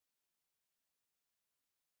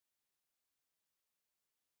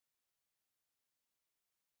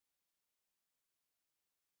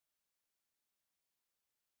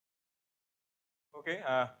Okay.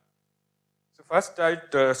 So first,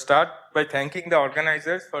 I'd start by thanking the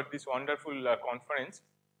organizers for this wonderful conference.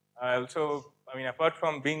 Also, I mean, apart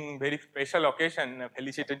from being very special occasion,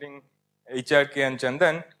 felicitating HRK and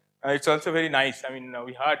Chandan, it's also very nice. I mean,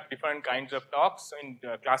 we had different kinds of talks in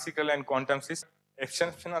classical and quantum systems,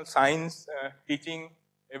 exceptional science, teaching,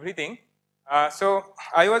 everything. So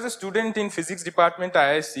I was a student in physics department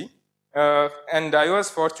IISc, and I was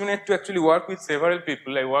fortunate to actually work with several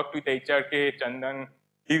people. I worked with HRK, Chandan,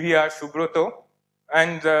 TVR, Subroto,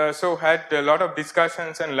 and so had a lot of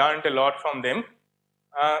discussions and learned a lot from them.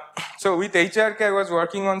 So with HRK, I was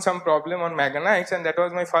working on some problem on magnetics, and that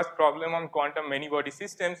was my first problem on quantum many-body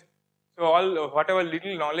systems. So whatever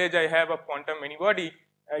little knowledge I have of quantum many-body,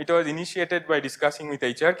 it was initiated by discussing with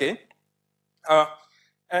HRK.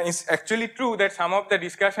 It's actually true that some of the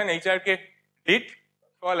discussion HRK did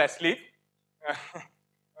fall asleep,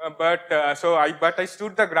 but I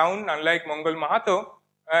stood the ground, unlike Mongol Mahato,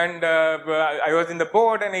 and I was in the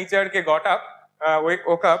board, and HRK got up,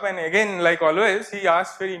 woke up, and again, like always, he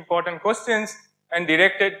asked very important questions and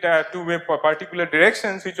directed to particular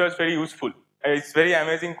directions, which was very useful. It's very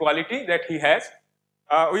amazing quality that he has.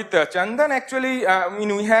 With Chandan, actually, I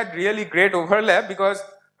mean, we had really great overlap because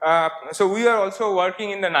so we were also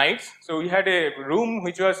working in the nights. So we had a room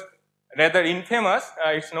which was rather infamous.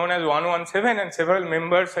 It's known as 117, and several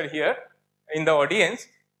members are here in the audience.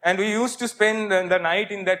 And we used to spend the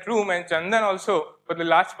night in that room, and Chandan also, for the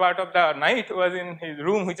last part of the night, was in his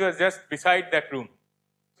room, which was just beside that room.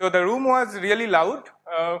 So the room was really loud,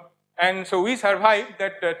 and so we survived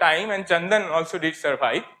that time, and Chandan also did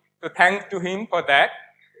survive. So thanks to him for that.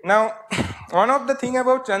 Now, one of the thing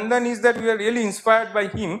about Chandan is that we are really inspired by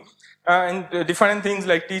him and different things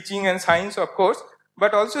like teaching and science, of course,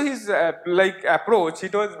 but also his approach.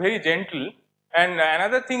 It was very gentle. And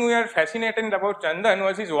another thing we are fascinated about Chandan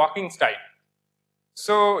was his walking style.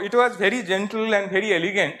 So it was very gentle and very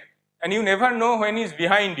elegant, and you never know when he's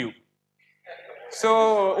behind you.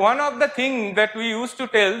 So one of the things that we used to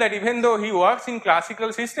tell that even though he works in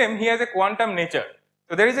classical system, he has a quantum nature.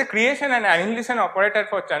 So there is a creation and annihilation operator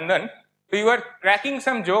for Chandan. So you are cracking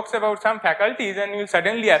some jokes about some faculties, and you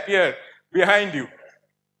suddenly appear behind you.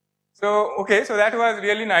 So okay, so that was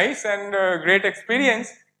really nice and great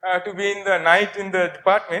experience. To be in the night in the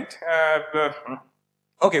department.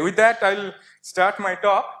 Okay, with that I'll start my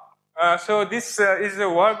talk. So this is a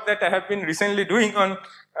work that I have been recently doing on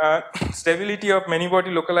stability of many-body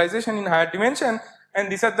localization in higher dimension,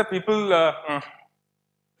 and these are the people.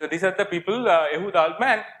 Ehud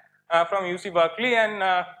Altman from UC Berkeley,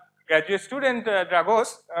 and graduate student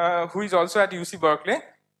Dragos, who is also at UC Berkeley.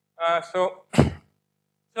 So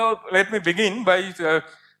let me begin by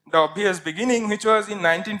the obvious beginning, which was in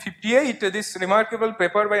 1958, this remarkable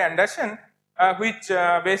paper by Anderson, which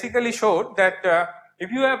basically showed that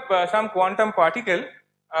if you have some quantum particle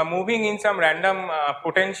moving in some random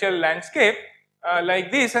potential landscape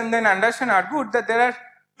like this, and then Anderson argued that there are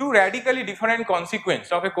two radically different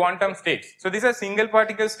consequences of a quantum state. So these are single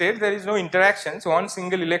particle states, there is no interaction, so one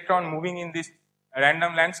single electron moving in this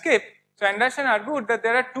random landscape. So Anderson argued that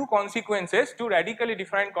there are two consequences, two radically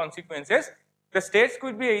different consequences. The states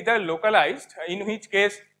could be either localized, in which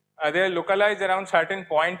case they are localized around certain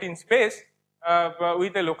point in space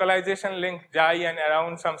with a localization length xi and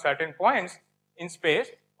around some certain points in space,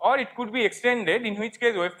 or it could be extended, in which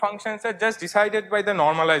case wave functions are just decided by the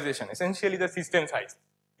normalization, essentially the system size,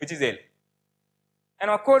 which is L. And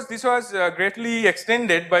of course, this was greatly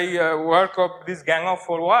extended by work of this gang of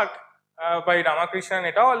four work by Ramakrishnan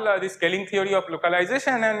et al., this scaling theory of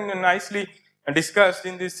localization, and nicely discussed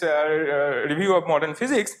in this review of modern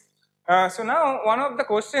physics. So now one of the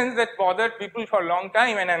questions that bothered people for a long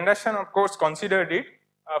time, and Anderson of course considered it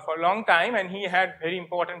for a long time, and he had very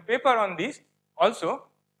important paper on this also,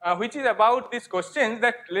 which is about this question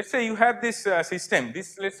that let's say you have this system,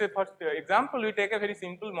 this let's say for example we take a very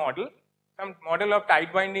simple model, some model of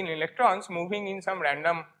tight binding electrons moving in some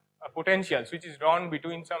random potentials which is drawn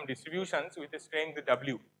between some distributions with a strength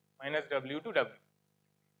W, minus W to W.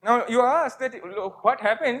 Now you ask that what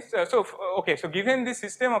happens, okay, so given this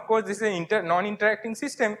system, of course this is a non-interacting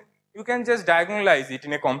system, you can just diagonalize it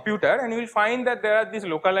in a computer and you will find that there are these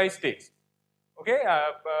localized states, okay.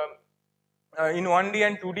 In 1D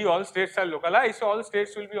and 2D all states are localized, so all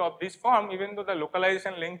states will be of this form even though the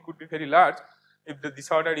localization length could be very large if the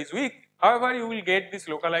disorder is weak. However, you will get this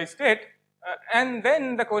localized state, and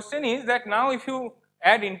then the question is that now if you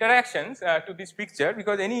add interactions to this picture,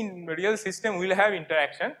 because any real system will have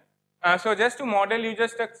interaction. So just to model you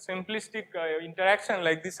just a simplistic interaction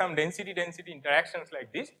like this, some density interactions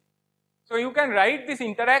like this. So you can write these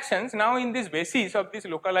interactions now in this basis of this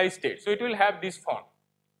localized state. So it will have this form.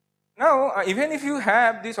 Now, even if you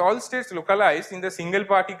have this all states localized in the single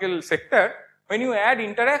particle sector, when you add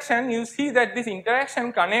interaction, you see that this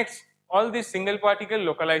interaction connects all these single particle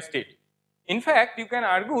localized state. In fact, you can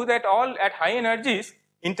argue that all at high energies,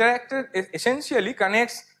 interactor essentially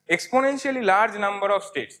connects exponentially large number of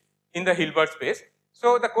states in the Hilbert space.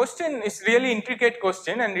 So the question is really intricate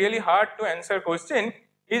question and really hard to answer question,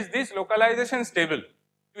 is this localization stable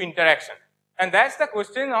to interaction? And that's the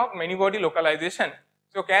question of many body localization.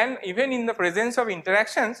 So can, even in the presence of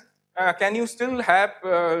interactions, can you still have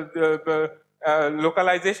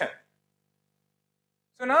localization?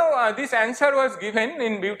 So now this answer was given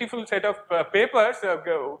in beautiful set of papers,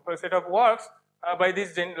 set of works by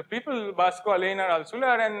these people, Basco, Alainer,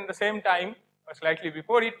 Alsular, and at the same time, slightly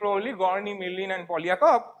before it probably, Gorny, Millin and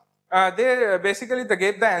Polyakov, they basically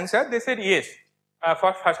gave the answer. They said yes,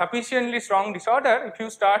 for sufficiently strong disorder, if you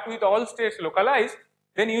start with all states localized,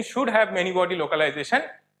 then you should have many body localization.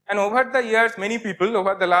 And over the years, many people,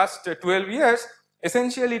 over the last 12 years,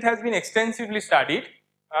 essentially it has been extensively studied,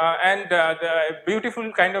 and the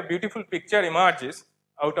beautiful picture emerges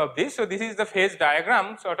out of this. So this is the phase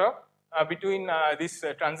diagram sort of between these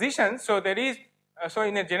transitions. So there is, so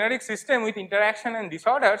in a generic system with interaction and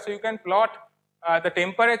disorder, so you can plot the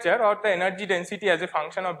temperature or the energy density as a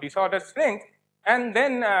function of disorder strength, and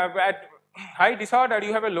then at high disorder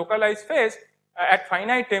you have a localized phase at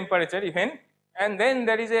finite temperature even, and then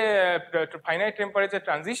there is a finite temperature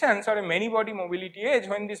transitions or a many body mobility age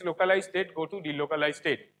when this localized state go to delocalized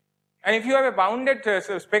state. And if you have a bounded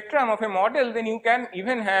spectrum of a model, then you can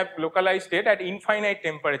even have localized state at infinite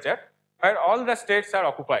temperature where all the states are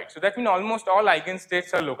occupied. So that means almost all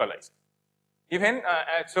eigenstates are localized, even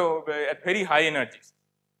at very high energies.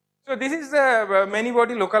 So this is the many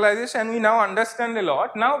body localization. We now understand a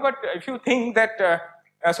lot now, but if you think that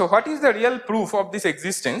so what is the real proof of this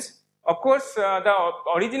existence? Of course, the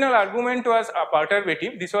original argument was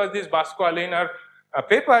perturbative. This was this Basco-Alainer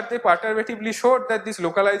paper. They perturbatively showed that this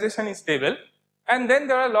localization is stable. And then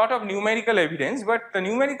there are a lot of numerical evidence, but the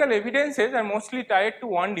numerical evidences are mostly tied to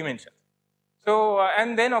one dimension. So,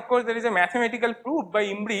 and then of course there is a mathematical proof by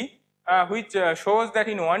Imbri, which shows that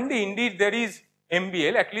in 1D indeed there is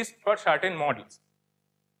MBL, at least for certain models.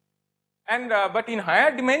 And but in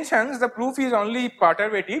higher dimensions, the proof is only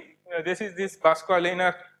perturbative. This is this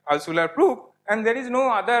Basco-Alainer Alsular proof, and there is no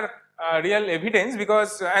other real evidence,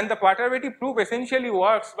 because and the perturbative proof essentially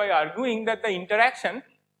works by arguing that the interaction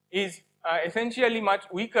is essentially much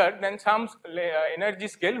weaker than some energy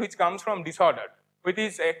scale which comes from disorder, which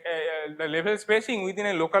is the level spacing within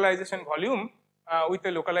a localization volume with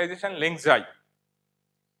a localization length xi.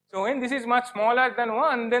 So when this is much smaller than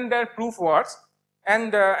 1, then their proof works,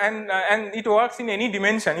 and it works in any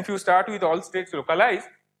dimension if you start with all states localized.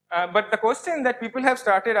 But the question that people have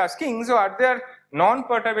started asking, so are there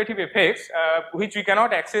non-perturbative effects which we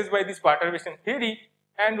cannot access by this perturbation theory,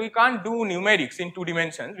 and we can't do numerics in 2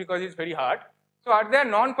 dimensions because it's very hard. So are there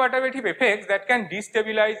non-perturbative effects that can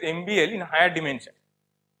destabilize MBL in higher dimension?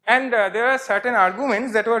 And there are certain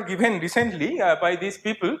arguments that were given recently by these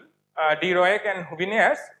people, D. Roek and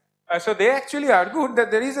Hubiniers. So they actually argued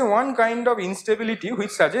that there is one kind of instability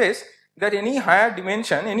which suggests that any higher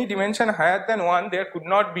dimension, any dimension higher than 1, there could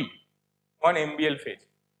not be one MBL phase.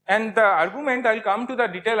 And the argument, I will come to the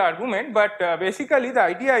detailed argument, but basically the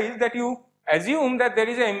idea is that you assume that there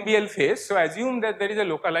is a MBL phase, so assume that there is a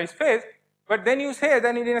localized phase, but then you say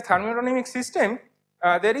that in a thermodynamic system,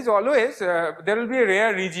 there is always, there will be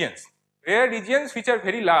rare regions which are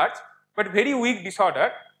very large, but very weak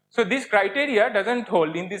disorder. So this criteria doesn't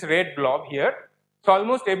hold in this red blob here. So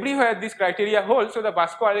almost everywhere this criteria holds, so the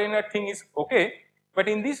Basco-Alainer thing is okay, but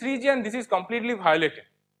in this region this is completely violated.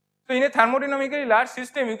 So in a thermodynamically large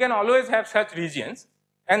system you can always have such regions,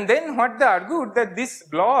 and then what they argued that this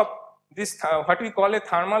blob, this what we call a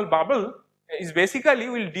thermal bubble, is basically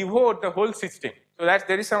will devote the whole system. So that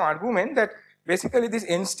there is some argument that basically this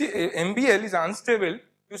MBL is unstable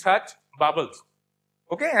to such bubbles.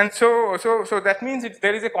 Okay, and so that means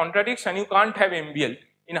there is a contradiction. You can't have MBL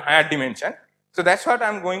in higher dimension. So that's what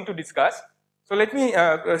I'm going to discuss. So let me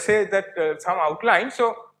say that some outline.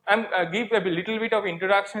 So I'm give a little bit of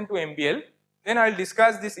introduction to MBL. Then I'll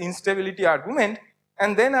discuss this instability argument,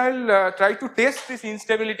 and then I'll try to test this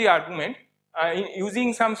instability argument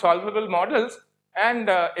using some solvable models and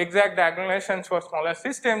exact diagonalizations for smaller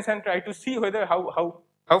systems, and try to see whether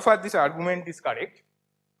how far this argument is correct,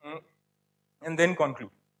 and then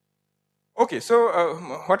conclude. Okay, so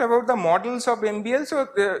what about the models of MBL? So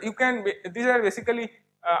you can, these are basically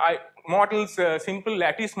models, simple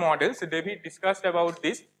lattice models. David discussed about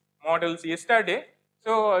this. models yesterday.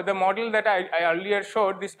 So the model that I earlier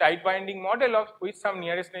showed, this tight binding model of with some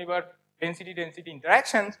nearest neighbor density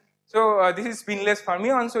interactions. So this is spinless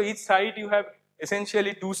fermion. So each side you have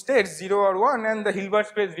essentially two states, 0 or 1, and the Hilbert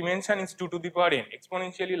space dimension is 2 to the power n,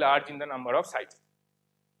 exponentially large in the number of sides.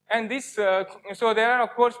 And this, so there are, of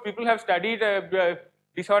course, people have studied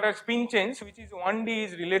disordered spin change, which is 1D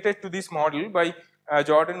is related to this model by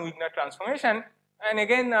Jordan-Wigner transformation. And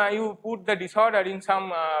again, you put the disorder in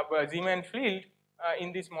some Zeeman field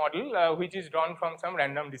in this model, which is drawn from some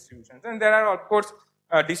random distributions. And there are, of course,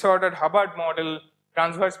 disordered Hubbard model,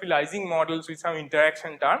 transverse Ising models with some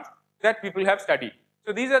interaction terms that people have studied.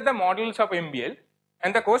 So these are the models of MBL.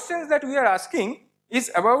 And the questions that we are asking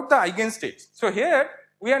is about the eigenstates. So here,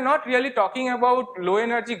 we are not really talking about low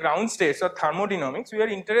energy ground states or thermodynamics. We are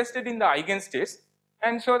interested in the eigenstates.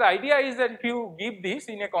 And so the idea is that if you give this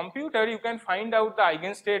in a computer, you can find out the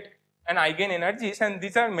eigenstate and eigenenergies, and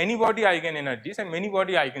these are many body eigenenergies and many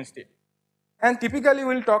body eigenstate. And typically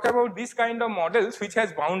we will talk about this kind of models which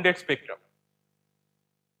has bounded spectrum.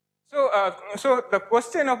 So the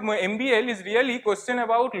question of MBL is really question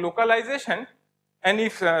about localization and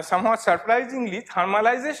if somewhat surprisingly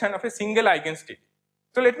thermalization of a single eigenstate.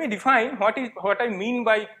 So let me define what I mean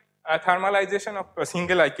by thermalization of a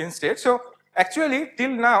single eigenstate. So actually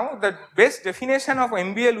till now the best definition of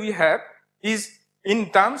MBL we have is in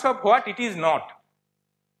terms of what it is not.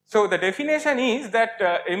 So the definition is that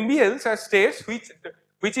MBLs are states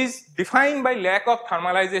which is defined by lack of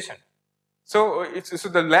thermalization. So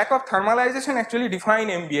the lack of thermalization actually define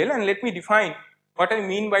MBL, and let me define what I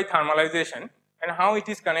mean by thermalization and how it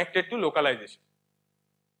is connected to localization.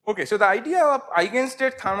 Okay, so the idea of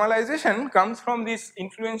eigenstate thermalization comes from this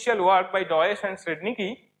influential work by Deutsch and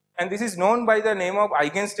Srednicki, and this is known by the name of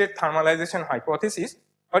eigenstate thermalization hypothesis,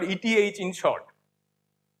 or ETH in short.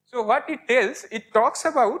 So what it tells, it talks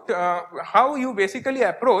about how you basically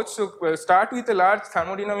approach, so start with a large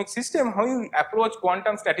thermodynamic system, how you approach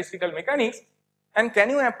quantum statistical mechanics, and can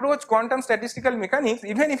you approach quantum statistical mechanics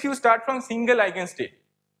even if you start from single eigenstate.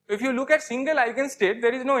 So if you look at single eigenstate,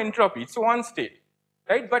 there is no entropy, it's one state.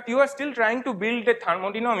 Right, but you are still trying to build a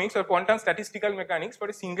thermodynamics or quantum statistical mechanics for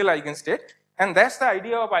a single eigenstate, and that's the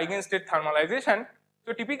idea of eigenstate thermalization.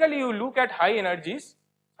 So typically you look at high energies,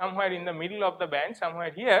 somewhere in the middle of the band,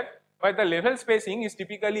 somewhere here, where the level spacing is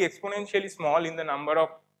typically exponentially small in the number of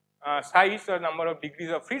sides or number of degrees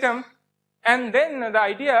of freedom. And then the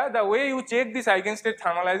idea, the way you check this eigenstate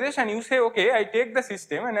thermalization, you say, okay, I take the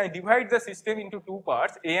system and I divide the system into two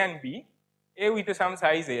parts, A and B, A with some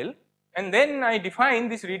size L. And then I define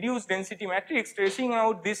this reduced density matrix tracing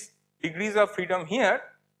out these degrees of freedom here,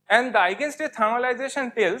 and the eigenstate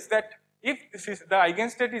thermalization tells that if the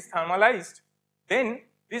eigenstate is thermalized, then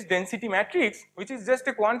this density matrix, which is just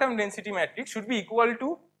a quantum density matrix, should be equal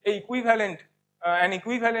to an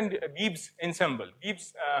equivalent Gibbs ensemble,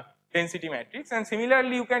 Gibbs density matrix. And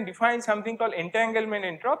similarly, you can define something called entanglement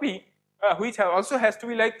entropy, which also has to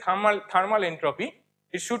be like thermal entropy.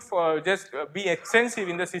 It should just be extensive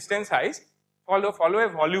in the system size, follow a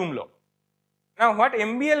volume law. Now what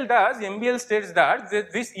MBL does, MBL states that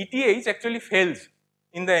this ETH actually fails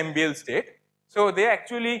in the MBL state. So they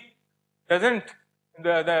actually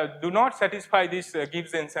do not satisfy this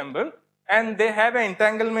Gibbs ensemble, and they have an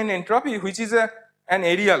entanglement entropy which is an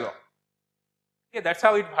area law. Okay, that's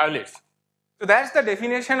how it violates. So that's the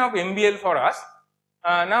definition of MBL for us.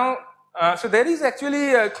 So there is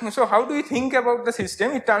actually, so how do we think about the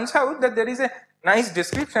system? It turns out that there is a nice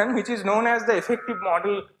description which is known as the effective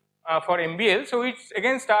model for MBL. So it's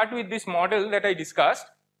again start with this model that I discussed.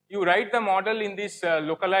 You write the model in this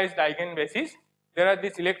localized eigenbasis. There are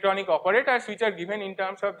these electronic operators which are given in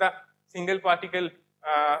terms of the single particle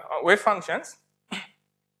wave functions.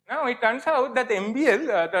 Now it turns out that the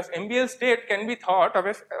MBL state can be thought of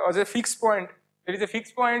as a fixed point. There is a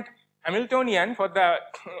fixed point Hamiltonian for the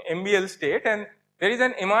MBL state, and there is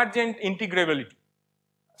an emergent integrability.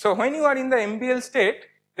 So when you are in the MBL state,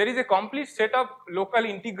 there is a complete set of local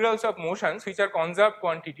integrals of motions which are conserved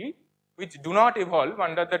quantity, which do not evolve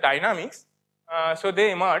under the dynamics. So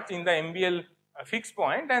they emerge in the MBL fixed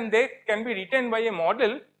point, and they can be written by a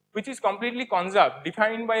model which is completely conserved,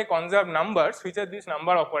 defined by conserved numbers, which are these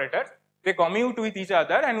number operators. They commute with each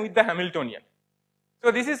other and with the Hamiltonian. So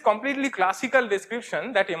this is completely classical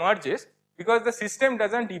description that emerges because the system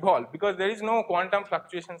doesn't evolve, because there is no quantum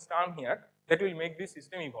fluctuations term here that will make this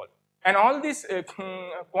system evolve. And all these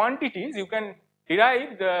quantities you can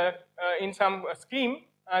derive in some scheme,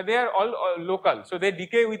 they are all local. So they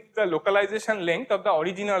decay with the localization length of the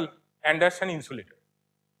original Anderson insulator.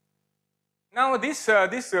 Now these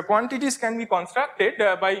quantities can be constructed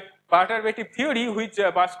by perturbative theory which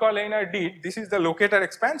Pascal Leonard did. This is the locator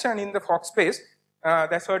expansion in the Fock space.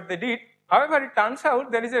 That's what they did. However, it turns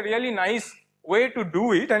out there is a really nice way to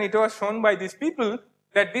do it, and it was shown by these people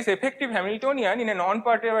that this effective Hamiltonian in a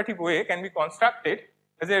non-perturbative way can be constructed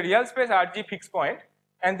as a real space RG fixed point.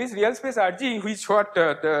 And this real space RG, which what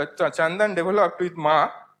Chandan developed with Ma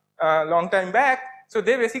long time back, so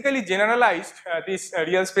they basically generalized this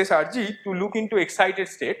real space RG to look into excited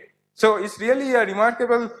state. So it's really a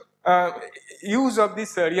remarkable use of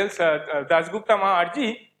this real Dasgupta Ma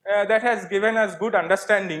RG that has given us good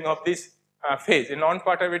understanding of this phase, a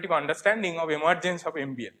non-perturbative understanding of emergence of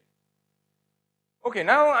MBL. Okay,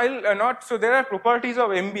 now I'll not, so there are properties of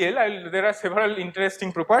MBL, there are several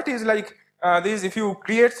interesting properties like this. If you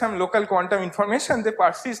create some local quantum information, they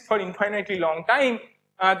persist for infinitely long time.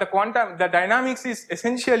 The dynamics is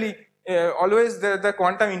essentially always the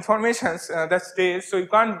quantum informations that stays, so you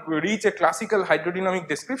can't reach a classical hydrodynamic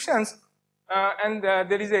descriptions, and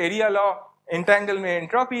there is a area law, entanglement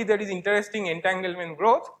entropy, there is interesting entanglement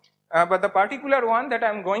growth, but the particular one that I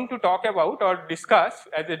am going to talk about or discuss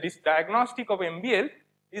as a diagnostic of MBL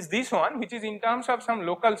is this one, which is in terms of some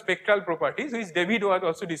local spectral properties, which David was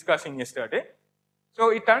also discussing yesterday. So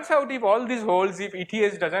it turns out if all these holds, if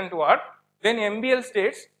ETS doesn't work, then MBL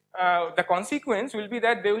states, the consequence will be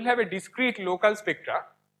that they will have a discrete local spectra.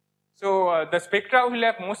 So the spectra will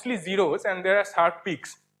have mostly zeros and there are sharp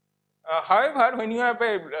peaks. However, when you have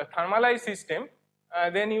a thermalized system,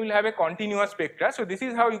 then you will have a continuous spectra. So this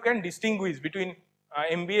is how you can distinguish between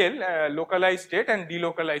MBL, localized state and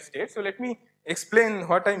delocalized state. So let me explain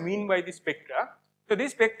what I mean by the spectra. So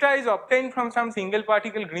this spectra is obtained from some single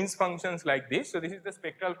particle Green's functions like this. So this is the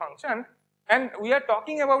spectral function. And we are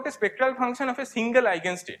talking about a spectral function of a single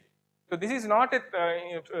eigenstate. So this is not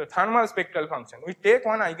a thermal spectral function. We take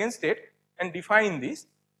one eigenstate and define this.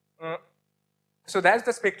 So that's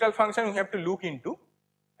the spectral function we have to look into.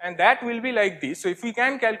 And that will be like this. So if we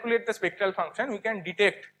can calculate the spectral function, we can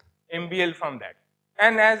detect MBL from that.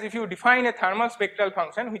 And as if you define a thermal spectral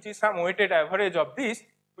function, which is some weighted average of this,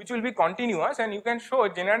 which will be continuous, and you can show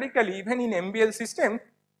generically even in MBL system,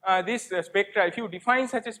 this spectra, if you define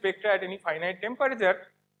such a spectra at any finite temperature,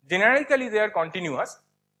 generically they are continuous.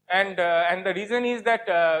 And the reason is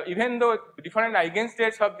that even though different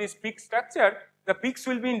eigenstates of this peak structure, the peaks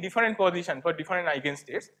will be in different position for different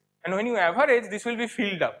eigenstates. And when you average, this will be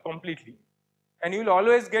filled up completely. And you will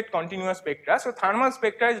always get continuous spectra. So thermal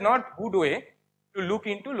spectra is not good way to look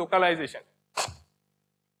into localization.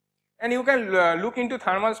 And you can look into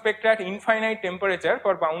thermal spectra at infinite temperature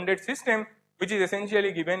for bounded system, which is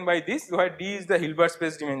essentially given by this, where D is the Hilbert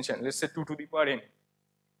space dimension, let's say 2 to the power n.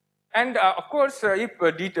 And of course, if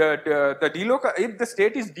the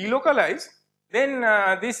state is delocalized, then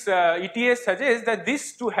this ETS suggests that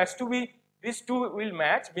this two will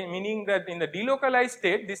match, meaning that in the delocalized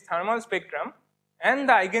state, this thermal spectrum and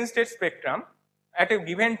the eigenstate spectrum at a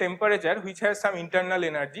given temperature, which has some internal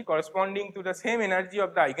energy corresponding to the same energy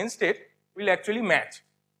of the eigenstate, will actually match.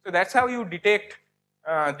 So that's how you detect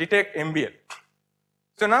MBL.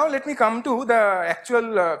 So now let me come to the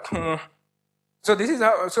actual. So this is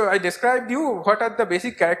how. So I described you what are the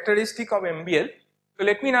basic characteristics of MBL. So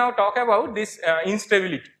let me now talk about this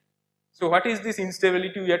instability. So what is this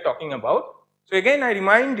instability we are talking about? So again, I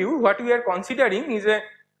remind you what we are considering is a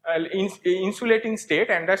insulating state,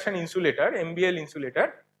 Anderson insulator, MBL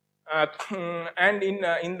insulator, and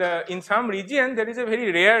in some region there is a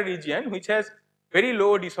very rare region which has very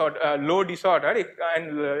low disorder,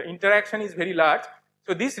 and interaction is very large.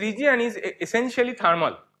 So this region is essentially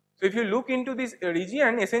thermal. So if you look into this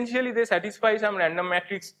region, essentially they satisfy some random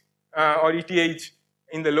matrix or ETH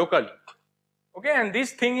in the local. Okay, and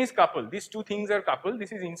this thing is coupled. These two things are coupled.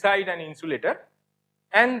 This is inside an insulator.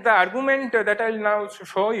 And the argument that I will now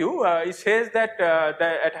show you, it says that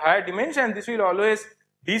at higher dimension, this will always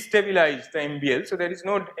destabilize the MBL. So there is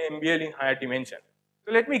no MBL in higher dimension.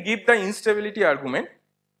 So let me give the instability argument.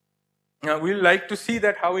 We will like to see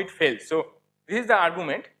that how it fails. So this is the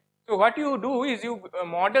argument. So what you do is you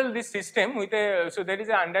model this system with so there is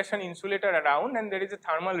an Anderson insulator around and there is a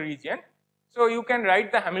thermal region. So you can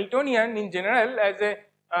write the Hamiltonian in general as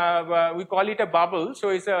a, we call it a bubble. So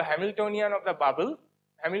it's a Hamiltonian of the bubble,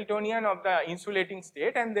 Hamiltonian of the insulating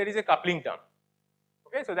state, and there is a coupling term.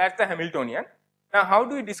 Okay, so that's the Hamiltonian. Now how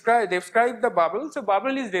do we describe the bubble? So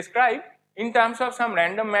bubble is described in terms of some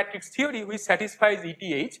random matrix theory which satisfies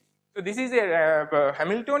ETH. So this is a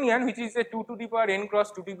Hamiltonian which is a 2 to the power n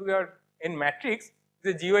cross 2 to the power n matrix,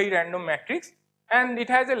 the GY random matrix, and it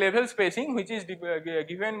has a level spacing which is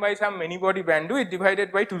given by some many body bandwidth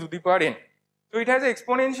divided by 2 to the power n. So it has an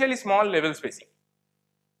exponentially small level spacing.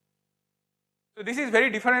 So this is very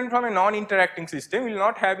different from a non-interacting system. We will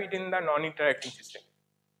not have it in the non-interacting system.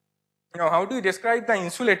 Now, how do you describe the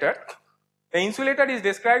insulator? The insulator is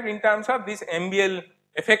described in terms of this MBL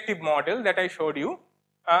effective model that I showed you.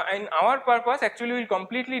 And our purpose actually will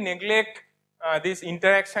completely neglect this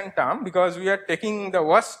interaction term, because we are taking the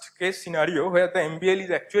worst case scenario where the MBL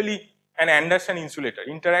is actually an Anderson insulator.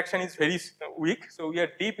 Interaction is very weak, so we are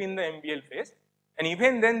deep in the MBL phase. And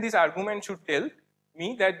even then this argument should tell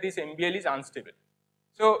me that this MBL is unstable.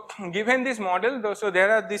 So given this model, so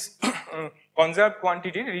there are this conserved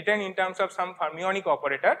quantity written in terms of some fermionic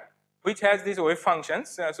operator which has these wave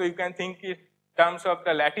functions. So you can think in terms of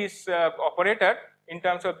the lattice operator in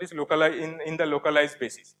terms of this in the localized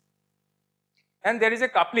basis. And there is a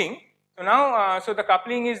coupling. So now, so the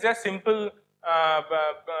coupling is just simple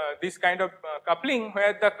this kind of coupling,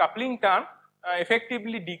 where the coupling term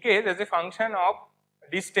effectively decays as a function of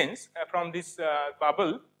distance from this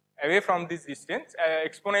bubble away from this distance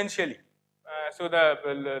exponentially. So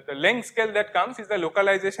the length scale that comes is the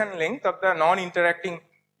localization length of the non-interacting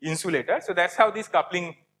insulator. So that's how this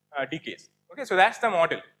coupling decays. Okay, so that's the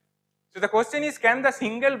model. So the question is, can the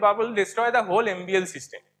single bubble destroy the whole MBL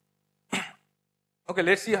system? Okay,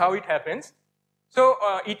 let's see how it happens. So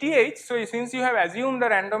ETH, so since you have assumed the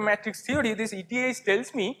random matrix theory, this ETH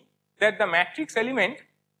tells me that the matrix element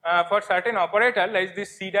for certain operator like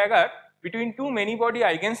this C dagger between two many-body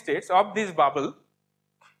eigenstates of this bubble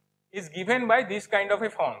is given by this kind of a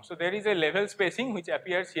form. So there is a level spacing which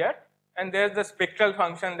appears here, and there is the spectral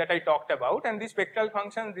function that I talked about, and this spectral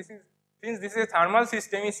function, this is, since this is a thermal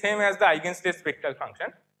system, is same as the eigenstate spectral function,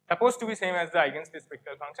 supposed to be same as the eigenstate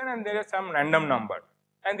spectral function, and there is some random number,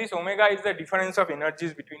 and this omega is the difference of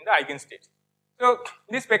energies between the eigenstates. So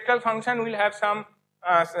this spectral function will have some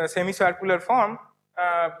semicircular form.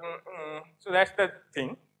 So that's the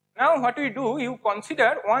thing. Now what we do, you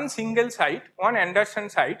consider one single site, one Anderson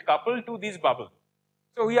site coupled to this bubble.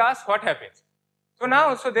 So we ask what happens. So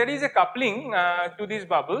now, so there is a coupling to this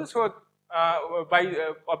bubble. So of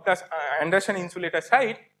the Anderson insulator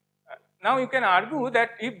site. Now you can argue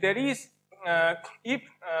that if there is,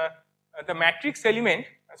 the matrix element,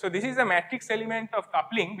 so this is the matrix element of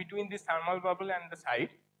coupling between this thermal bubble and the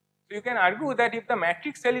site. So you can argue that if the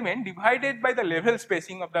matrix element divided by the level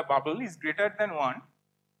spacing of the bubble is greater than 1,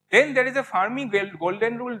 then there is a Fermi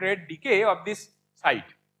golden rule rate decay of this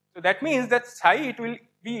site. So that means that site will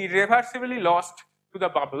be irreversibly lost to the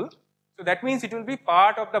bubble. So that means it will be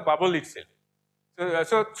part of the bubble itself.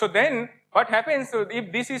 So then what happens, so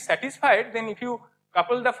if this is satisfied, then if you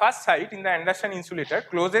couple the first site in the Anderson insulator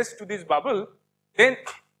closest to this bubble, then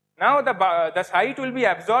now the site will be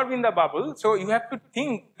absorbed in the bubble. So you have to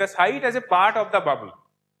think the site as a part of the bubble.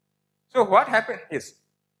 So what happens is,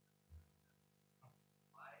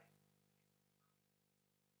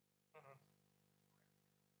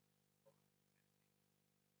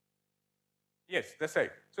 yes, that's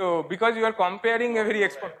right. So because you are comparing a very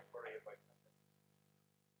exponential.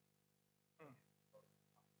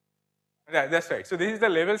 Yeah, that's right. So this is the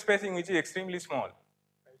level spacing which is extremely small.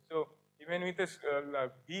 Right? So even with a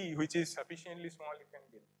B which is sufficiently small, you can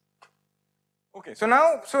get. Okay.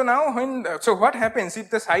 So what happens if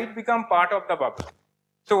the site become part of the bubble?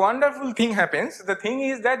 So wonderful thing happens. The thing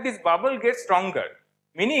is that this bubble gets stronger,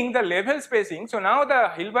 meaning the level spacing. So now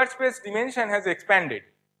the Hilbert space dimension has expanded.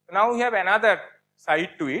 Now we have another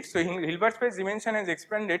side to it. So Hilbert space dimension has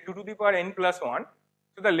expanded 2 to the power n plus 1.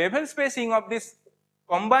 So the level spacing of this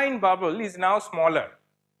combined bubble is now smaller.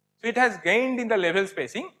 So it has gained in the level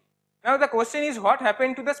spacing. Now the question is, what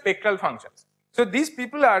happened to the spectral functions? So these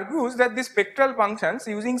people argues that the spectral functions,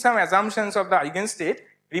 using some assumptions of the eigenstate,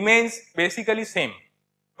 remains basically same.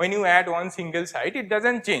 When you add one single site, it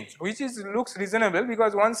doesn't change, which looks reasonable,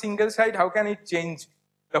 because one single site, how can it change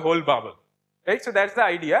the whole bubble? Right? So that's the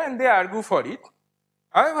idea, and they argue for it.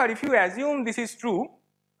 However, if you assume this is true,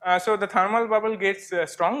 so the thermal bubble gets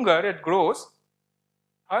stronger, it grows.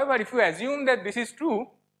 However, if you assume that this is true,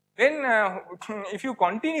 then if you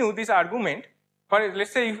continue this argument, for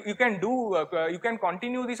let's say you can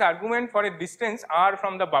continue this argument for a distance r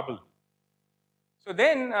from the bubble. So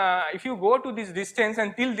then if you go to this distance,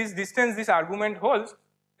 until this distance this argument holds,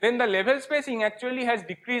 then the level spacing actually has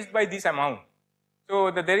decreased by this amount.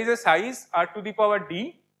 So there is a size r to the power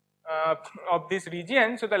d of this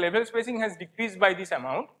region, so the level spacing has decreased by this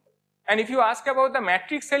amount. And if you ask about the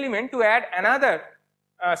matrix element to add another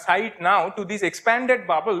site now to this expanded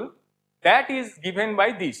bubble, that is given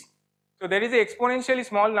by this. So there is a exponentially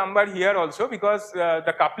small number here also, because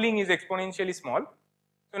the coupling is exponentially small.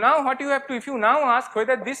 So now what you have to, if you now ask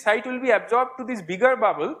whether this site will be absorbed to this bigger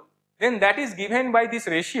bubble, then that is given by this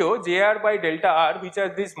ratio Jr by delta R, which are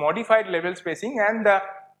this modified level spacing and the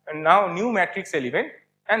now new matrix element,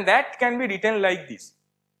 and that can be written like this.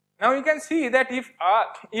 Now you can see that if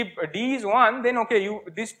D is 1, then okay,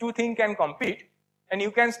 these two things can compete and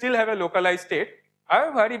you can still have a localized state.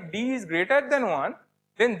 However, if D is greater than 1,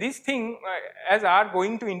 then this thing as R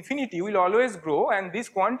going to infinity will always grow, and this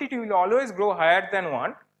quantity will always grow higher than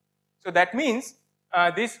 1. So that means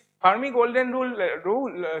this Fermi golden rule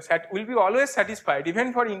will be always satisfied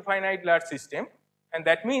even for infinite large system, and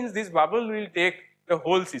that means this bubble will take the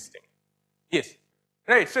whole system. Yes,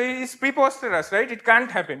 right. So it is preposterous, right? It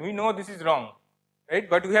can't happen. We know this is wrong, right?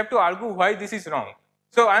 But we have to argue why this is wrong.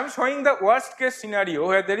 So I am showing the worst case scenario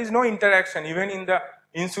where there is no interaction even in the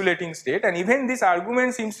insulating state, and even this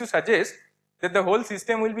argument seems to suggest that the whole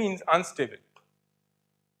system will be unstable.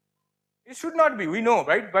 It should not be, we know,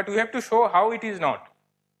 right? But we have to show how it is not.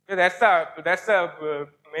 So that's the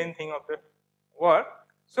main thing of the work.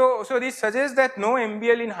 So this suggests that no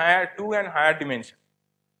MBL in higher 2 and higher dimension.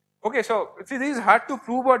 Okay, so see, this is hard to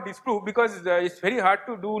prove or disprove because it's very hard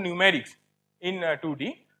to do numerics in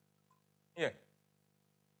 2D. Yeah.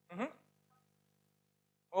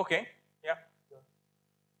 Okay. Yeah.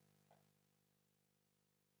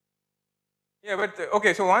 Yeah, but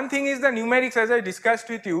okay, so one thing is the numerics, as I discussed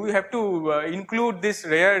with you, you have to include this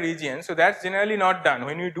rare region. So that's generally not done.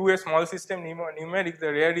 When you do a small system numerics,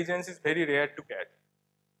 the rare regions is very rare to catch.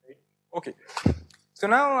 Right? Okay. So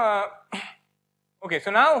now,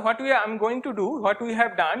 what I'm going to do, what we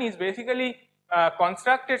have done is basically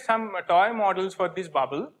constructed some toy models for this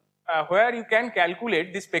bubble where you can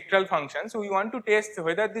calculate the spectral function. So we want to test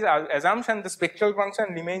whether this assumption, the spectral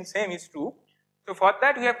function remains same, is true. So for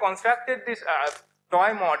that we have constructed this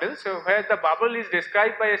toy model, so where the bubble is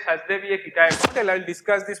described by a Sachdev-Kitaev model. I will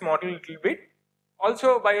discuss this model a little bit.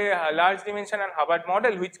 Also by a large dimension and Hubbard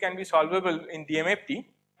model, which can be solvable in DMFT.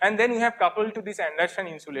 And then we have coupled to this Anderson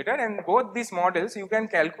insulator, and both these models you can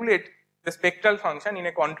calculate the spectral function in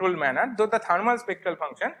a controlled manner, though the thermal spectral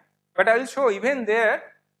function. But I will show even there,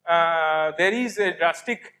 there is a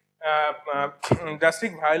drastic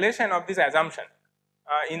violation of this assumption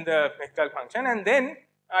in the spectral function, and then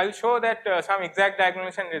I will show that some exact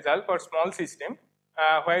diagonalization result for small system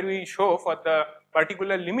where we show for the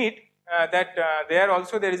particular limit that there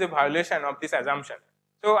also there is a violation of this assumption.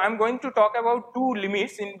 So I am going to talk about two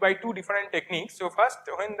limits by two different techniques. So first,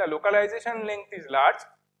 when the localization length is large,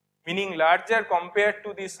 meaning larger compared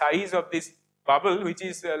to the size of this bubble, which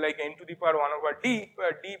is like n to the power 1 over d,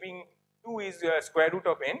 d being 2 is square root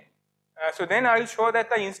of n. So then I will show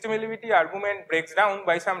that the instability argument breaks down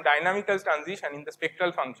by some dynamical transition in the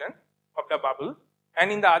spectral function of the bubble,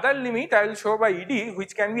 and in the other limit I will show by ED,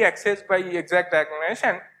 which can be accessed by exact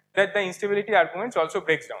diagonalization, that the instability arguments also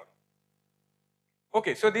breaks down.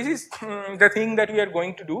 Okay, so this is the thing that we are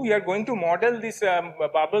going to do. We are going to model this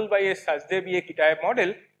bubble by a Sachdev-Kitaev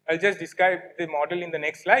model. I will just describe the model in the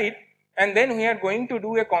next slide, and then we are going to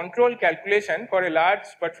do a control calculation for a large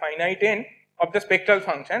but finite n of the spectral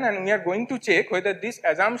function, and we are going to check whether this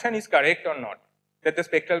assumption is correct or not, that the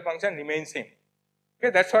spectral function remains same. Okay,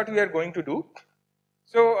 that's what we are going to do.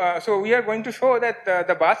 So we are going to show that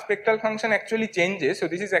the bath spectral function actually changes. So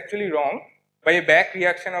this is actually wrong by a back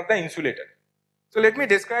reaction of the insulator. So let me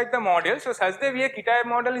describe the model. So Sachdev-Kitaev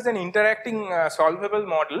model is an interacting solvable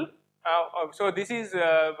model. So this is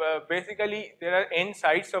basically there are n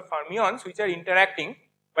sides of fermions which are interacting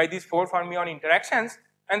by these 4 fermion interactions,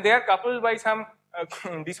 and they are coupled by some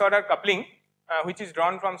disorder coupling which is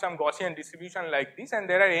drawn from some Gaussian distribution like this, and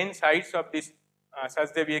there are n sides of this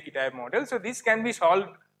Sachdev-Kitaev model. So this can be solved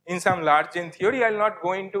in some large n theory. I will not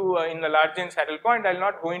go into in the large n saddle point, I will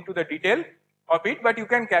not go into the detail of it, but you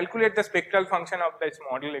can calculate the spectral function of this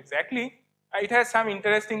model exactly. It has some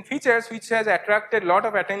interesting features which has attracted a lot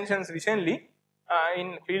of attentions recently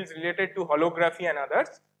in fields related to holography and others.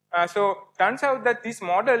 So turns out that this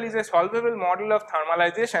model is a solvable model of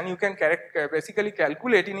thermalization. You can basically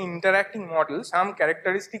calculate in interacting model some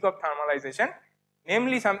characteristic of thermalization,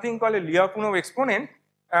 namely something called a Lyapunov exponent,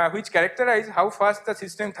 which characterize how fast the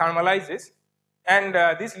system thermalizes. And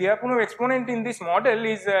this Lyapunov exponent in this model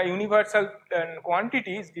is a universal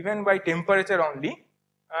quantity, is given by temperature only,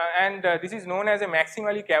 and this is known as a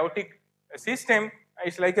maximally chaotic system.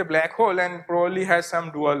 It's like a black hole and probably has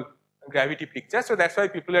some dual gravity picture, so that's why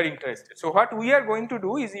people are interested. So what we are going to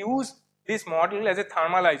do is use this model as a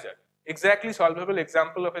thermalizer, exactly solvable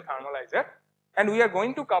example of a thermalizer, and we are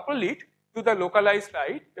going to couple it to the localized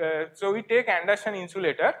side. So we take Anderson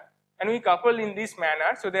insulator and we couple in this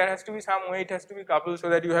manner. So there has to be some way it has to be coupled so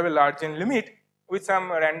that you have a large n limit with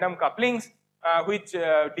some random couplings which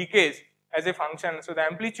decays as a function. So the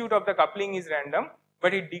amplitude of the coupling is random,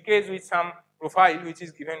 but it decays with some profile which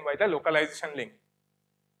is given by the localization length.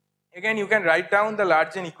 Again, you can write down the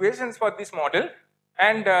Largen equations for this model,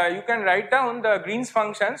 and you can write down the Green's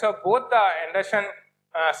functions of both the Anderson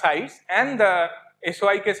sides and the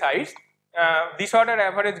SYK sides, disorder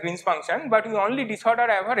average Green's function, but we only disorder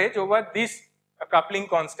average over this coupling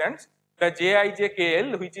constants, the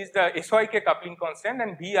JIJKL, which is the SYK coupling constant,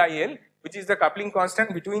 and VIL, which is the coupling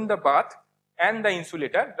constant between the bath and the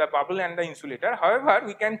insulator, the bubble and the insulator. However,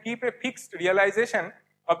 we can keep a fixed realization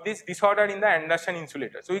of this disorder in the Anderson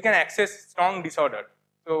insulator. So we can access strong disorder,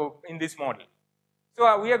 so in this model.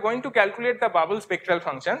 So we are going to calculate the bubble spectral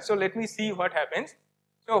function. So let me see what happens.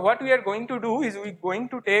 So what we are going to do is we are going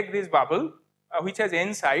to take this bubble which has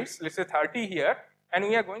n sides, let's say 30 here, and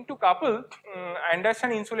we are going to couple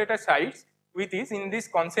Anderson insulator sides with this in this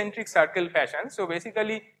concentric circle fashion. So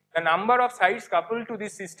basically the number of sides coupled to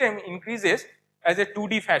this system increases as a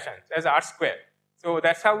 2D fashion, as R square. So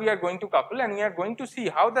that's how we are going to couple, and we are going to see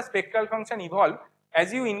how the spectral function evolve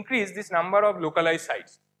as you increase this number of localized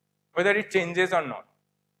sites, whether it changes or not.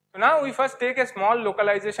 So now we first take a small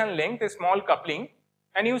localization length, a small coupling,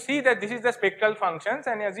 and you see that this is the spectral functions,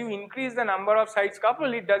 and as you increase the number of sites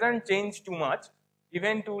coupled, it doesn't change too much.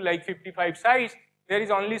 Even to like 55 sites, there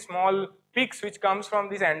is only small peaks which comes from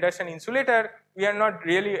this Anderson insulator. We are not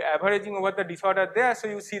really averaging over the disorder there, so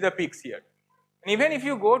you see the peaks here. And even if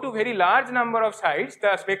you go to very large number of sites,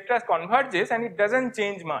 the spectra converges and it doesn't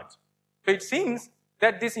change much. So it seems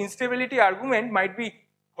that this instability argument might be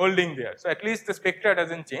holding there. So at least the spectra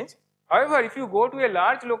doesn't change. However, if you go to a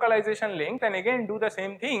large localization length and again do the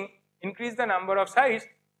same thing, increase the number of sites,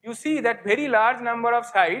 you see that very large number of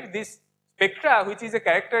sites, this spectra, which is a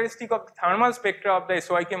characteristic of the thermal spectra of the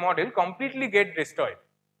SYK model, completely get destroyed.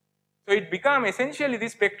 So it becomes essentially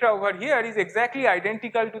this spectra over here is exactly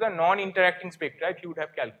identical to the non-interacting spectra if you would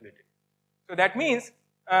have calculated. So that means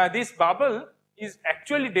this bubble is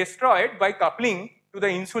actually destroyed by coupling to the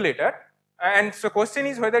insulator, and so question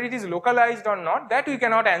is whether it is localized or not. That we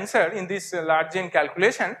cannot answer in this Largen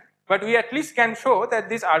calculation, but we at least can show that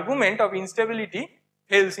this argument of instability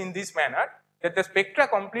fails in this manner, that the spectra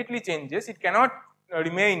completely changes, it cannot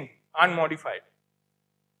remain unmodified.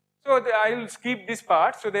 So I will skip this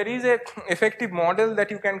part. So there is a effective model that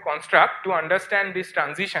you can construct to understand this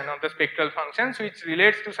transition of the spectral functions, which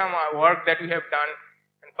relates to some work that we have done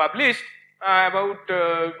and published about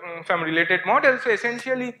some related models. So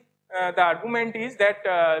essentially the argument is that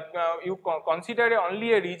you consider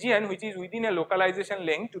only a region which is within a localization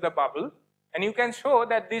length to the bubble, and you can show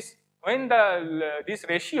that this when this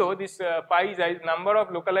ratio, this pi size number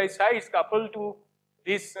of localized sites coupled to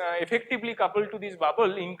this effectively coupled to this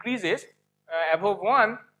bubble increases above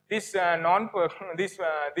 1, this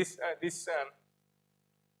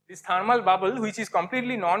this thermal bubble, which is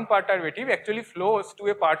completely non-perturbative, actually flows to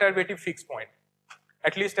a perturbative fixed point,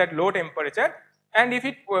 at least at low temperature. And if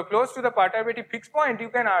it flows to the perturbative fixed point, you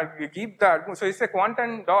can give the argument. So it's a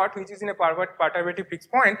quantum dot which is in a perturbative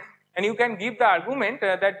fixed point, and you can give the argument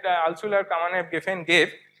that Altshuler, Kamenev, Geffen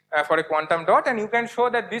gave for a quantum dot, and you can show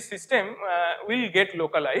that this system will get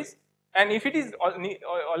localized. And if it is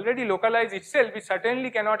already localized itself, it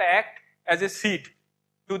certainly cannot act as a seed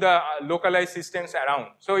to the localized systems around.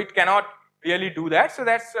 So it cannot really do that. So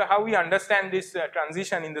that's how we understand this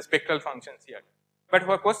transition in the spectral functions here. But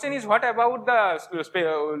the question is, what about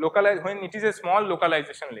the localized, when it is a small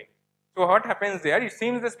localization link? So what happens there? It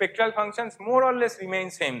seems the spectral functions more or less remain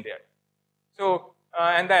same there. So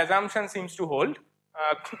and the assumption seems to hold.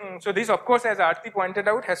 So this, of course, as Arti pointed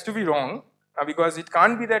out, has to be wrong because it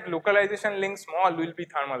can't be that localization link small will be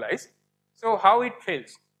thermalized. So how it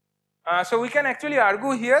fails? So we can actually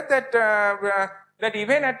argue here that that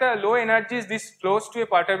even at the low energies this flows to a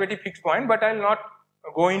perturbative fixed point, but I will not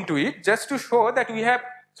go into it, just to show that we have,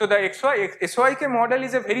 so the SYK model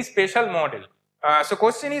is a very special model. So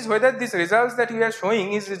question is whether these results that we are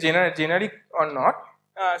showing is generic or not.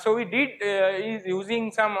 So we did is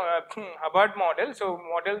using some Hubbard model, so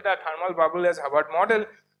model the thermal bubble as Hubbard model,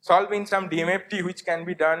 solving some DMFT which can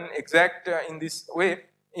be done exact in this way,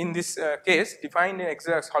 in this case, define an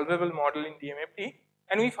exact solvable model in DMFT,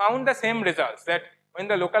 and we found the same results, that when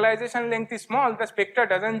the localization length is small, the spectra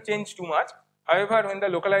doesn't change too much. However, when the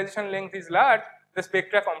localization length is large, the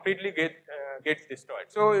spectra completely gets destroyed.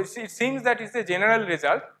 So it seems that it's a general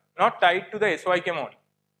result, not tied to the SYK model.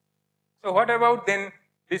 So what about then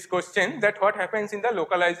this question, that what happens in the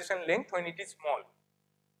localization length when it is small?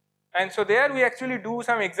 And so there we actually do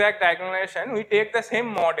some exact diagonalization. We take the same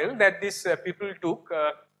model that this people took,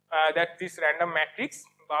 that this random matrix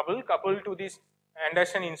bubble coupled to this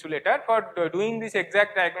Anderson insulator. For doing this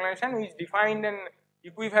exact diagonalization, we defined an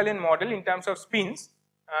equivalent model in terms of spins.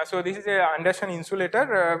 So this is a Anderson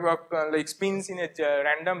insulator of like spins in a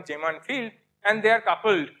random Zeeman field, and they are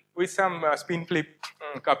coupled with some spin flip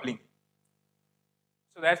coupling.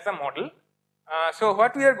 So that's the model. So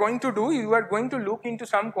what we are going to do is we are going to look into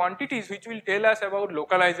some quantities which will tell us about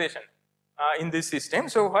localization in this system.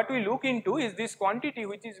 So what we look into is this quantity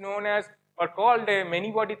which is known as or called a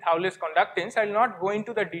many-body Thouless conductance. I will not go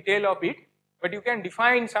into the detail of it, but you can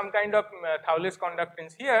define some kind of Thouless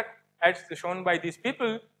conductance here as shown by these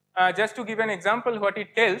people. Just to give an example what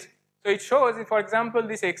it tells. So it shows, for example,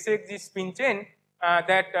 this XXG spin chain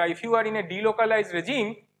that if you are in a delocalized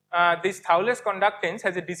regime, this Thouless conductance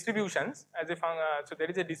has a distributions as a so there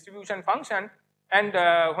is a distribution function, and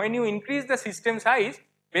when you increase the system size,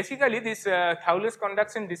 basically this Thouless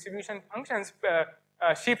conduction distribution functions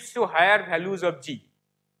shifts to higher values of G,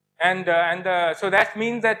 and so that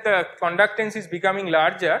means that the conductance is becoming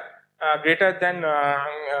larger, greater than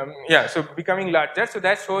so becoming larger. So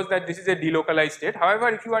that shows that this is a delocalized state. However,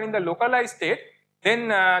 if you are in the localized state,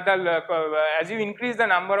 then as you increase the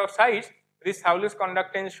number of sites, this Thouless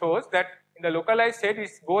conductance shows that in the localized state it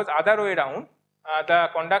goes other way around. The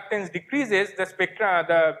conductance decreases, the spectra,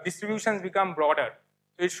 the distributions become broader.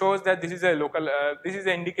 So it shows that this is a local, this is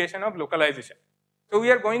an indication of localization. So we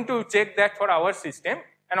are going to check that for our system,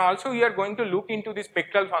 and also we are going to look into the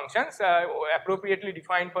spectral functions appropriately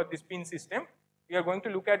defined for this spin system. We are going to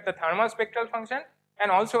look at the thermal spectral function and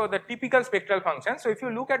also the typical spectral function. So if you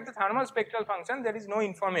look at the thermal spectral function, there is no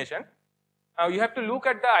information. You have to look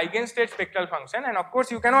at the eigenstate spectral function, and of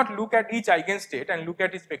course you cannot look at each eigenstate and look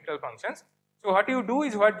at its spectral functions. So what you do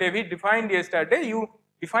is what David defined yesterday. You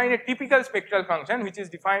define a typical spectral function which is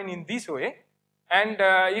defined in this way, and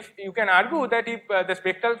if you can argue that if the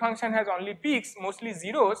spectral function has only peaks, mostly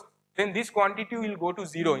zeros, then this quantity will go to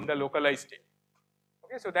 0 in the localized state.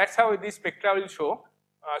 Okay, so that's how this spectra will show.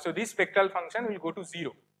 So this spectral function will go to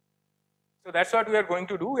 0. So that's what we are going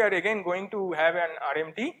to do. We are again going to have an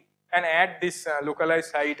RMT and add this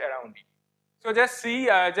localized site around it. So just see,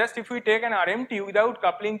 just if we take an RMT without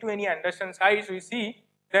coupling to any Anderson sites, we see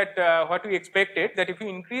that what we expected, that if you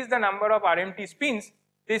increase the number of RMT spins,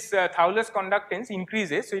 this Thouless conductance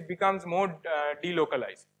increases, so it becomes more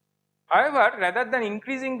delocalized. However, rather than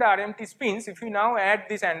increasing the RMT spins, if we now add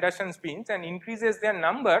these Anderson spins and increases their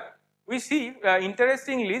number, we see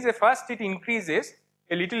interestingly, first it increases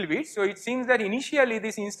a little bit. So it seems that initially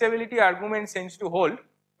this instability argument tends to hold,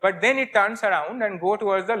 but then it turns around and go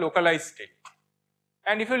towards the localized state.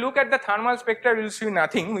 And if you look at the thermal spectra, you will see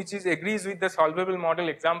nothing, which is agrees with the solvable model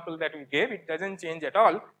example that we gave. It doesn't change at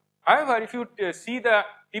all. However, if you see the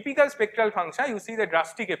typical spectral function, you see the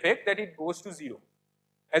drastic effect that it goes to 0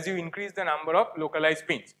 as you increase the number of localized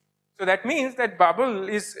spins. So that means that bubble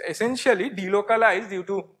is essentially delocalized due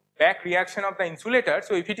to back reaction of the insulator.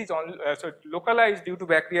 So if it is localized due to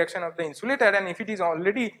back reaction of the insulator, and if it is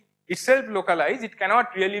already itself localized, it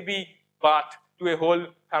cannot really be bathed to a whole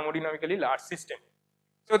thermodynamically large system.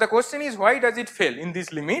 So the question is, why does it fail in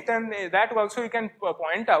this limit? And that also you can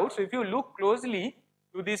point out. So if you look closely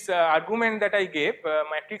to this argument that I gave,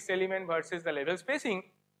 matrix element versus the level spacing,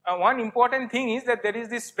 one important thing is that there is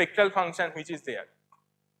this spectral function which is there.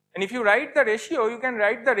 And if you write the ratio, you can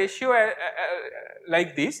write the ratio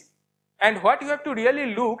like this. And what you have to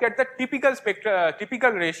really look at the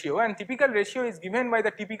typical ratio, and typical ratio is given by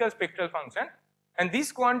the typical spectral function, and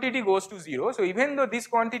this quantity goes to 0. So even though this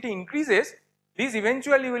quantity increases, this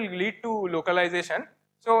eventually will lead to localization.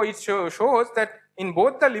 So it shows that in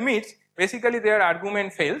both the limits, basically their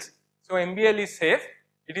argument fails. So MBL is safe,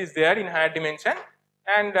 it is there in higher dimension,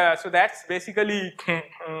 and so that's basically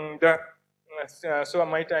the, so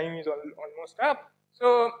my time is almost up.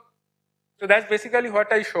 So that's basically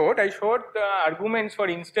what I showed. I showed the arguments for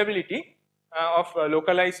instability of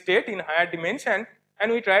localized state in higher dimension,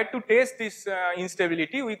 and we tried to test this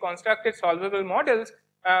instability. We constructed solvable models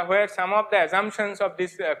where some of the assumptions of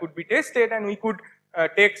this could be tested, and we could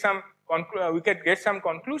take some, we could get some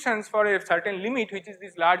conclusions for a certain limit, which is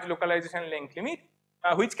this large localization length limit,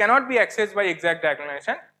 which cannot be accessed by exact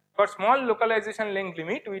diagonalization. For small localization length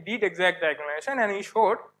limit, we did exact diagonalization, and we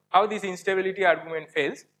showed how this instability argument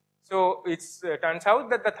fails. So it turns out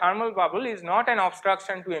that the thermal bubble is not an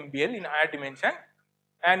obstruction to MBL in higher dimension.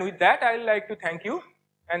 And with that, I would like to thank you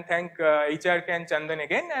and thank HRK and Chandan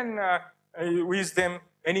again, and wish them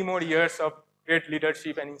many more years of great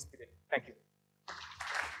leadership and inspiration. Thank you.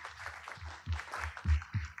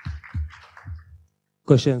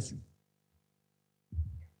 Questions?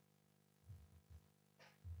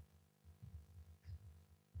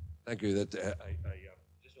 Thank you. That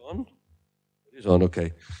just on. On,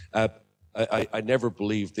 okay. I never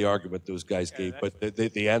believed the argument those guys gave, but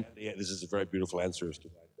this is a very beautiful answer as to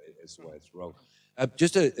why it's wrong.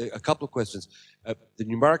 Just a couple of questions. The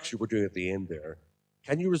numerics you were doing at the end there,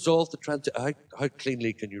 can you resolve the how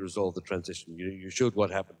cleanly can you resolve the transition? You showed what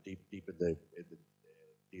happened deep in the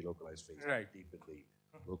delocalized phase, right? Deep in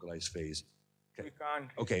the localized phase. Okay. We can't.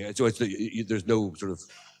 Okay, so there's no sort of.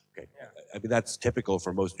 Okay, yeah. I mean that's typical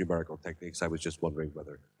for most numerical techniques. I was just wondering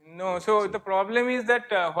whether. No, so the problem is that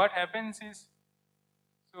what happens is,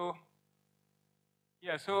 so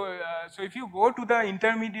yeah, so if you go to the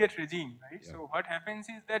intermediate regime, right? Yeah. So what happens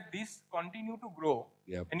is that this continue to grow,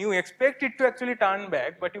 yeah, and you expect it to actually turn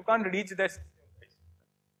back, but you can't reach that.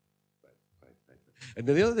 And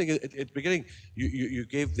then the other thing, at the beginning, you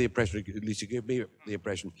gave the impression, at least you gave me the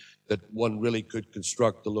impression, that one really could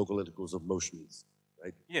construct the local integrals of motions,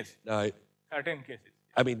 right? Yes. Now, certain cases.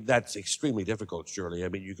 I mean, that's extremely difficult, surely. I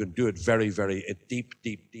mean, you can do it very, very deep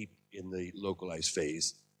in the localized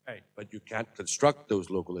phase. Right. But you can't construct those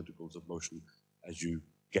local integrals of motion as you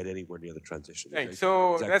get anywhere near the transition. Right.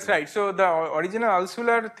 So that's right. So the original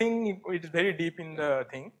Alsular thing, it is very deep in the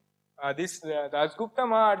thing. This Dasgupta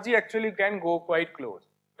Banerjee actually can go quite close,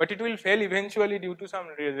 but it will fail eventually due to some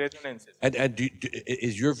resonances. And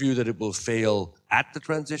is your view that it will fail at the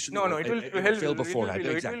transition? No, it will fail beforehand.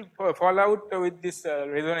 It will fall out with this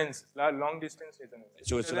resonance, long distance resonance.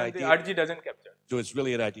 So it's an idea. The RG doesn't capture. So it's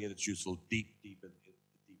really an idea that's useful deep in.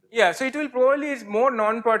 Yeah, so it will probably is more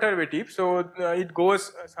non-perturbative, so it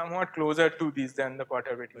goes somewhat closer to this than the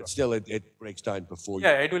perturbative. But still, it breaks down before.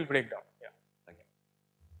 Yeah, it will break down. Yeah. Thank you.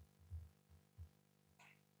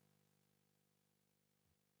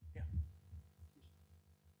 Yeah.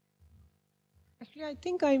 Actually, I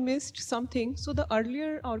think I missed something. So the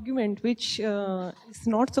earlier argument, which is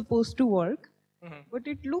not supposed to work, but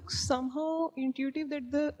it looks somehow intuitive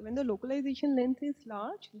that when the localization length is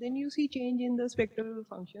large, then you see change in the spectral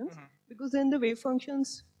functions, because then the wave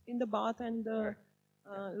functions in the bath and the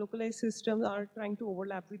localized systems are trying to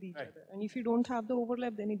overlap with each other. And if you don't have the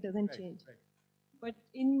overlap, then it doesn't change. But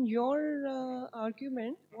in your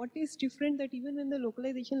argument, what is different that even when the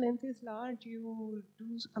localization length is large, you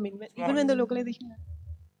do, I mean, even when the localization...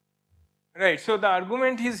 Right, so the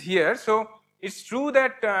argument is here. So it's true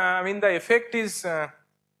that, I mean, the effect is, so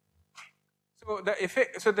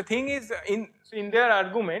the thing is, in their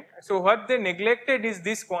argument, so what they neglected is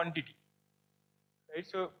this quantity, right?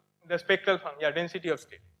 So the spectral function, density of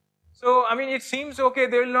state. So, I mean, it seems okay,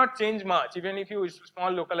 they will not change much, even if you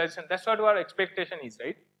small localization, that's what our expectation is,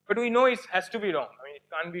 right? But we know it has to be wrong, I mean, it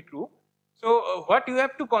can't be true. So, what you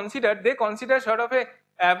have to consider, they consider sort of a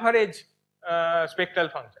average spectral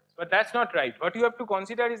function, but that's not right. What you have to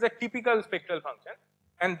consider is the typical spectral function,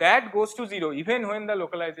 and that goes to 0 even when the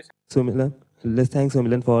localization. Sumilan, let's thank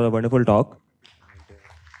Sumilan for a wonderful talk.